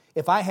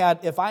 If I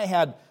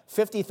had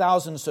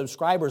 50,000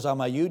 subscribers on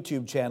my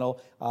YouTube channel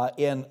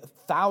and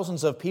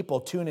thousands of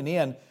people tuning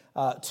in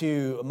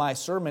to my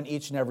sermon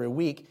each and every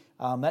week,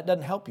 that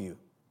doesn't help you.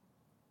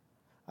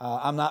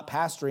 I'm not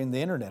pastoring the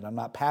internet. I'm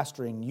not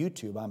pastoring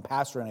YouTube. I'm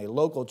pastoring a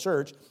local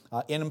church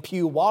in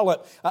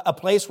Puyallup, a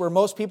place where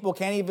most people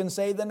can't even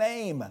say the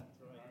name.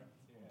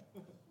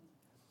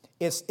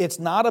 It's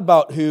not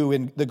about who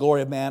in the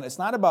glory of man. It's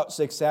not about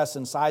success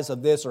and size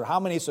of this or how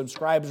many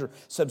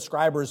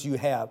subscribers you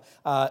have.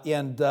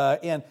 And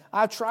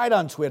I've tried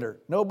on Twitter.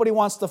 Nobody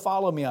wants to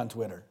follow me on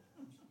Twitter.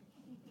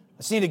 I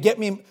just need to get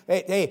me,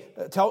 hey,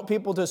 tell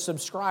people to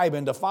subscribe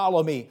and to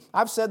follow me.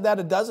 I've said that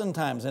a dozen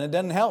times and it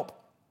doesn't help.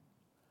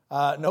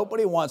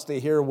 Nobody wants to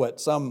hear what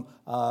some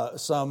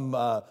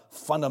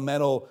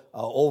fundamental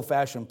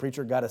old-fashioned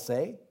preacher got to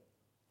say.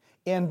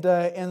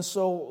 And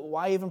so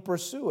why even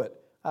pursue it?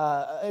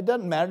 It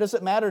doesn't matter. Does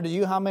it matter to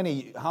you how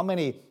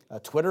many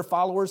Twitter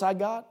followers I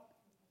got?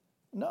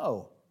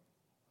 No.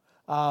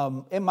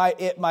 It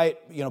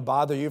might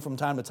bother you from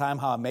time to time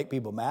how I make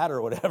people mad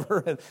or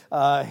whatever,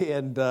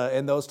 and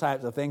those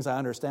types of things. I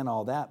understand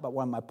all that, but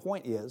my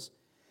point is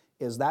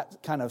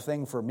that kind of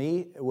thing for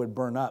me, it would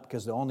burn up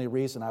because the only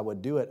reason I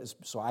would do it is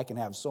so I can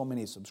have so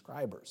many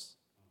subscribers.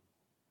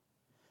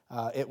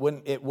 It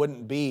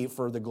wouldn't be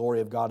for the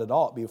glory of God at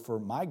all. It'd be for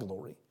my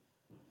glory.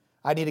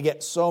 I need to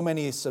get so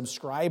many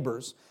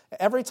subscribers.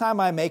 Every time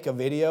I make a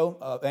video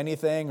of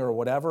anything or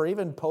whatever,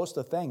 even post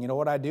a thing, you know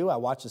what I do? I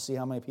watch to see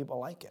how many people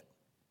like it.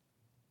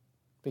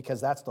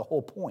 Because that's the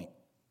whole point.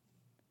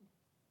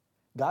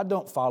 God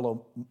don't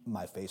follow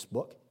my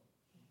Facebook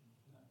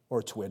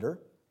or Twitter.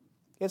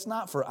 It's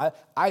not for,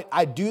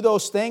 I do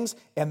those things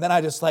and then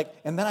I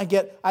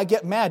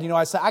get mad. You know,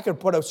 I say I could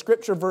put a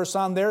scripture verse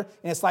on there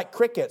and it's like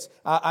crickets.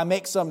 I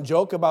make some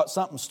joke about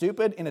something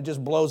stupid and it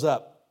just blows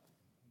up.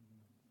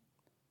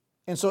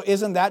 And so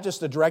isn't that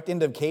just a direct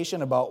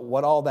indication about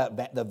what all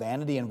that, the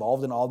vanity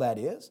involved in all that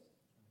is?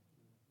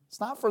 It's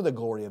not for the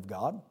glory of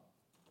God.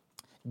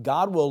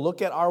 God will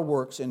look at our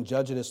works and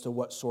judge it as to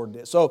what sort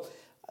it is. So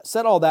I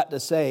said all that to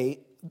say,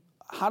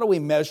 how do we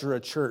measure a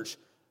church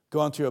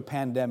going through a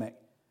pandemic?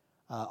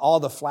 All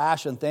the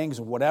flash and things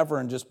and whatever,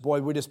 and just,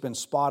 boy, we've just been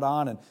spot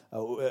on and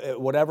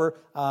whatever.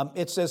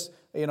 It's just,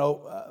 we're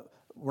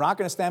not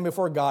going to stand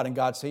before God and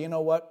God say, you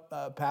know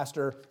what,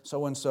 Pastor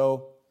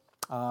so-and-so,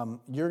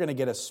 you're going to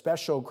get a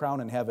special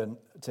crown in heaven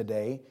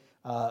today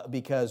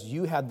because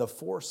you had the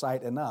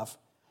foresight enough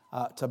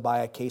to buy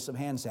a case of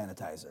hand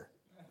sanitizer.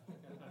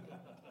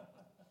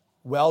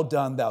 Well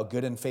done, thou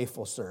good and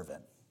faithful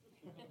servant.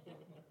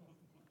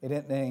 It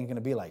ain't going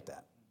to be like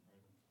that.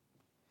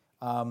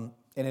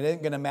 And it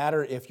ain't going to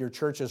matter if your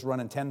church is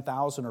running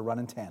 10,000 or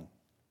running 10.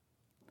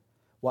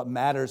 What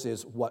matters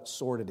is what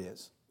sort it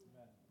is.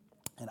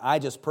 And I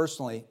just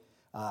personally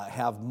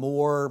have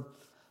more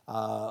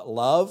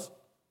love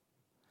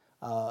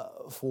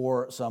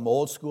for some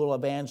old school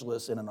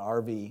evangelist in an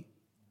RV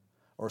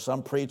or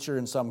some preacher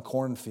in some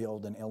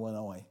cornfield in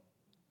Illinois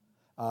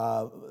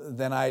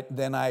than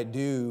I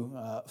do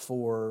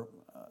for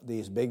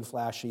these big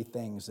flashy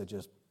things that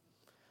just,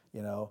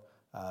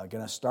 going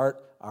to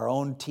start our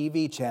own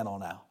TV channel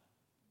now.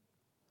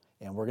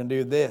 And we're going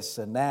to do this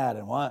and that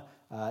and what,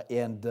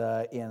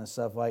 and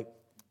stuff like,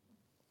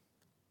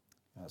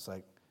 it's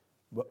like,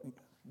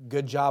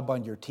 good job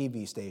on your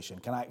TV station.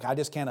 I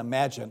just can't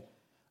imagine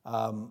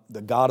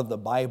the God of the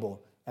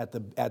Bible at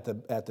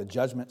the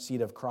judgment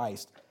seat of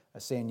Christ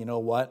saying, you know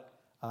what,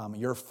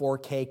 your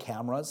 4K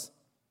cameras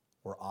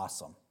were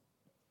awesome.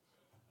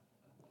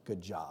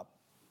 Good job.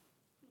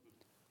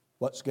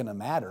 What's going to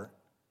matter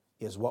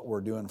is what we're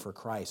doing for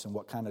Christ and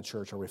what kind of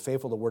church. Are we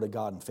faithful to the Word of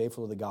God and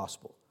faithful to the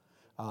gospel?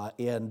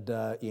 And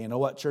you know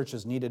what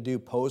churches need to do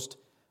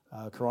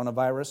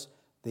post-coronavirus?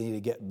 They need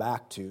to get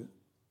back to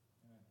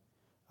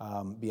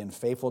being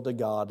faithful to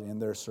God in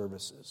their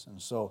services.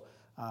 And so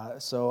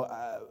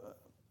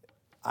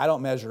I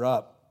don't measure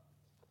up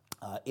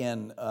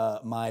in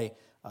my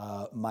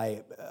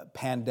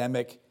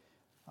pandemic,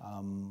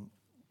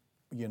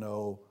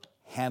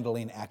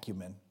 handling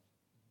acumen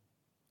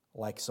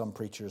like some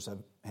preachers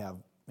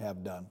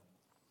have done.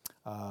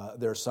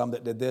 There are some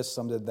that did this,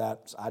 some did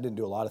that. I didn't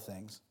do a lot of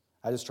things.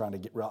 I just trying to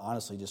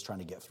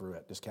get through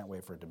it. Just can't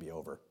wait for it to be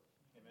over.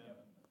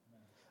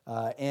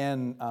 But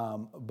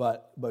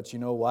you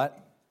know what?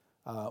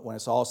 When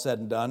it's all said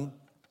and done,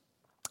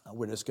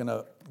 we're just going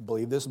to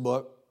believe this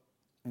book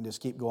and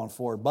just keep going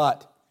forward.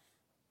 But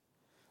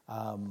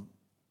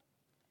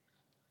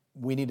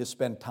we need to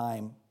spend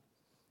time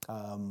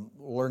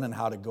learning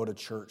how to go to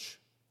church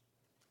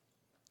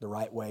the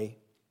right way,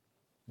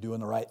 doing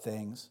the right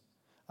things,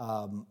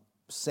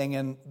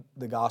 singing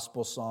the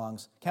gospel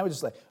songs. Can't we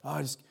just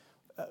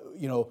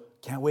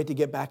can't wait to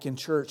get back in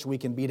church. We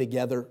can be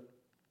together.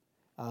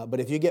 But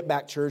if you get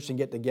back church and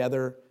get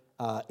together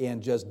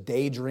and just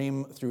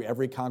daydream through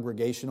every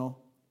congregational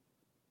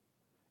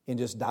and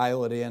just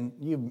dial it in,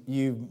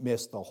 you've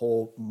missed the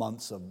whole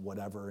months of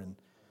whatever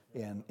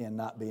and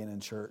not being in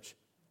church.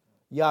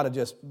 You ought to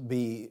just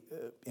be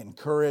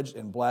encouraged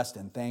and blessed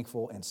and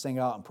thankful and sing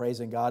out and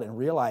praising God and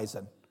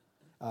realizing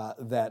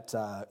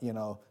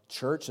that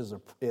church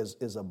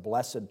is a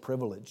blessed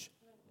privilege.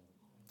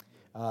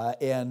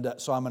 And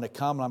so I'm going to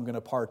come and I'm going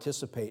to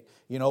participate.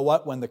 You know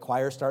what? When the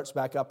choir starts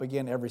back up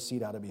again, every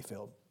seat ought to be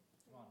filled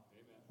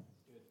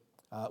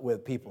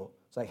with people.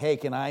 It's like, hey,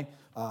 can I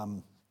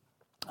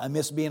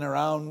miss being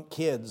around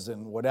kids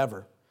and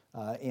whatever.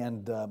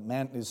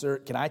 Man,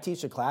 can I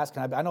teach a class?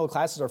 I know the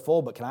classes are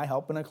full, but can I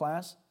help in a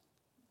class?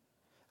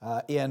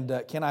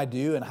 Can I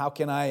do, and how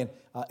can I,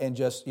 and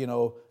just,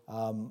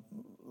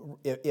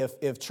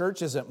 if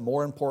church isn't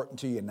more important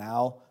to you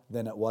now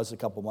than it was a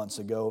couple months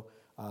ago,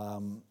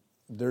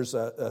 there's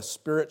a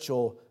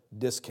spiritual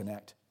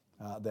disconnect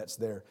that's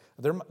there.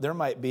 There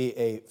might be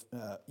a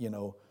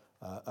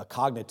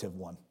cognitive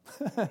one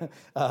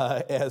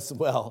as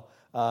well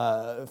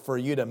for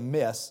you to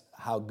miss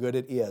how good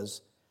it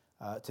is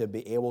to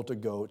be able to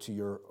go to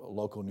your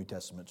local New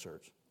Testament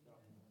church.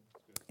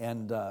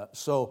 And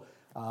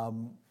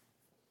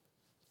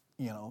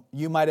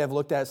you might have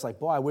looked at it, it's like,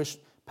 boy, I wish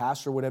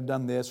pastor would have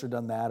done this or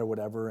done that or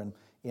whatever.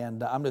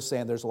 And I'm just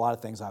saying there's a lot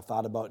of things I've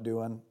thought about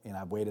doing and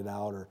I've waited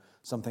out, or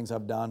some things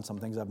I've done, some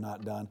things I've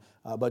not done.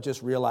 But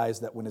just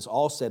realize that when it's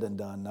all said and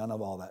done, none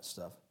of all that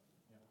stuff.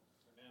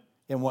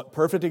 Yeah. And what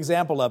perfect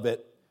example of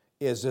it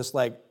is just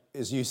like,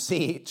 is you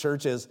see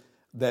churches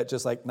that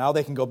just like, now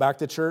they can go back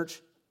to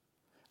church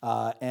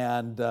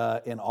and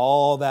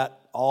all that,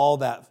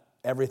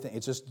 everything,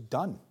 it's just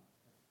done.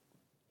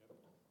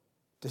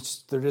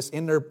 They're just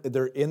in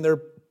their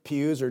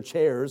pews or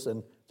chairs,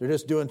 and they're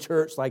just doing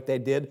church like they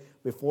did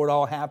before it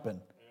all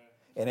happened.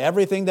 And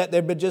everything that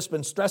they've just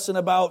been stressing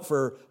about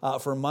for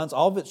months,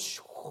 all of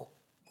it's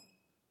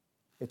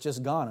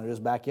just gone. It's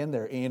just back in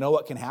there. And you know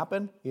what can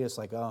happen? You just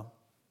you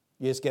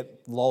just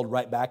get lulled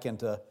right back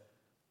into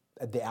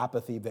the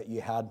apathy that you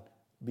had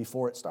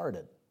before it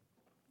started.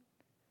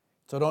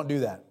 So don't do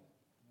that.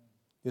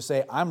 You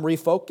say, I'm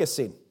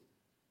refocusing.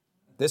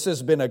 This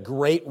has been a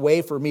great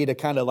way for me to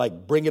kind of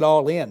like bring it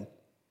all in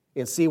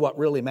and see what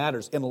really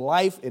matters in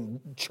life, in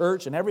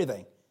church, and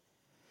everything.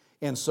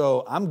 And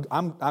so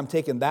I'm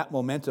taking that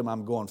momentum.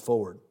 I'm going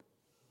forward,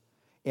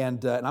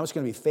 and I'm just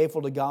going to be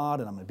faithful to God,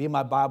 and I'm going to be in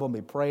my Bible, and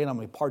be praying. I'm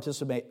going to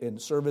participate in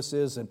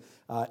services, and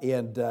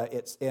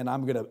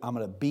I'm going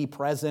to be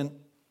present.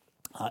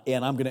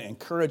 And I'm going to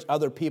encourage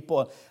other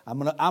people. I'm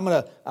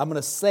going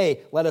to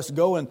say, let us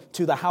go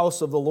into the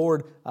house of the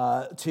Lord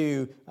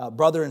to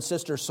brother and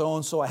sister so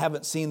and so. I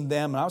haven't seen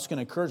them, and I was going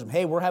to encourage them.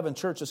 Hey, we're having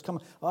church. Just come.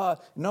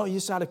 No, you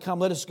just got to come.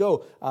 Let us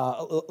go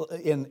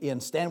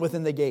and stand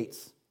within the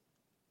gates,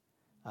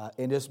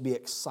 and just be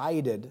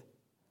excited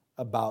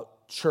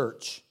about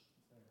church,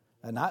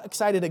 and not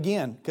excited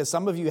again because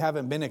some of you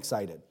haven't been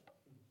excited.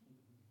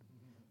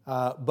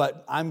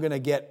 But I'm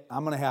going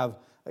to have.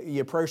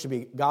 Your prayer should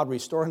be, God,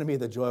 restore unto me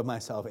the joy of my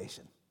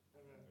salvation.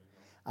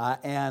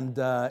 And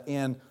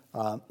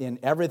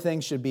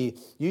everything should be,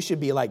 you should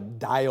be like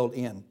dialed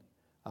in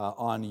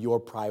on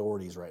your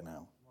priorities right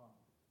now.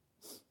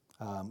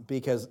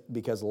 Because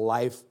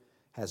life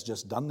has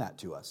just done that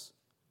to us.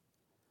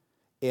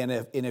 And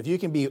if you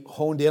can be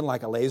honed in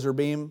like a laser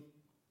beam,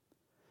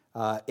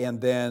 and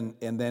then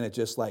it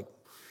just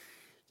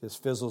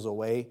fizzles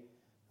away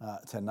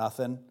to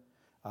nothing,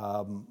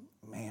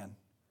 man.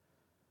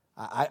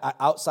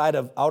 Outside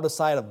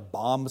of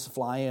bombs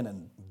flying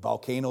and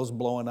volcanoes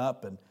blowing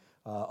up and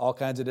all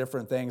kinds of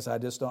different things, I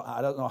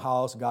don't know how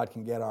else God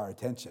can get our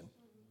attention.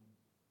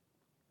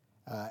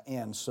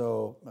 And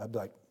so I'd be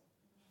like,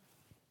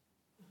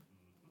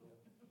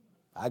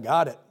 I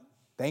got it.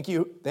 Thank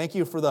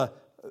you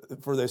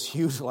for this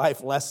huge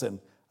life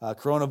lesson,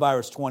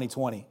 coronavirus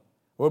 2020.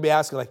 We'll be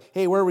asking like,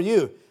 hey, where were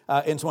you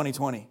in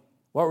 2020?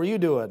 What were you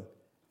doing?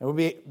 And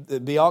we'll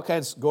be all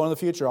kinds, going in the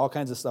future, all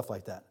kinds of stuff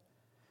like that.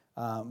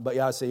 But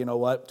you ought to say, you know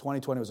what?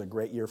 2020 was a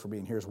great year for me,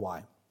 and here's why.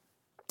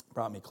 It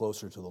brought me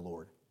closer to the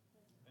Lord.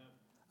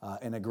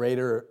 And a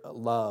greater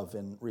love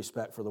and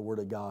respect for the Word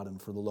of God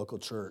and for the local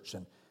church.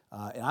 And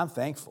I'm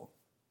thankful.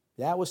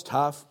 Yeah, it was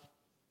tough.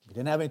 We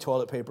didn't have any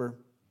toilet paper.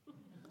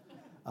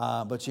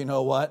 But you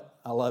know what?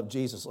 I love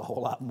Jesus a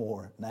whole lot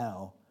more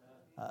now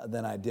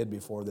than I did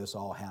before this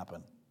all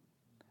happened.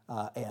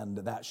 And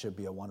that should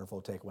be a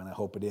wonderful takeaway, and I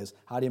hope it is.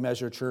 How do you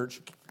measure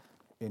church?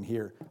 In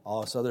here,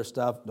 all this other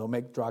stuff.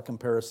 Don't draw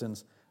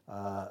comparisons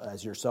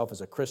as yourself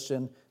as a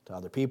Christian to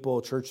other people,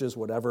 churches,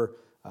 whatever.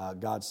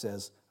 God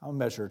says, I'll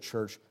measure a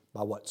church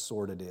by what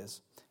sort it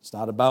is. It's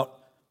not about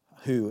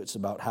who, it's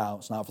about how.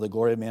 It's not for the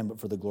glory of man, but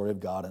for the glory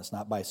of God. And it's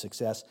not by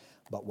success,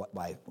 but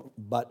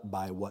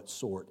by what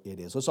sort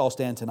it is. Let's all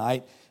stand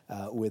tonight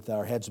with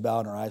our heads bowed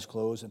and our eyes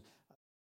closed. And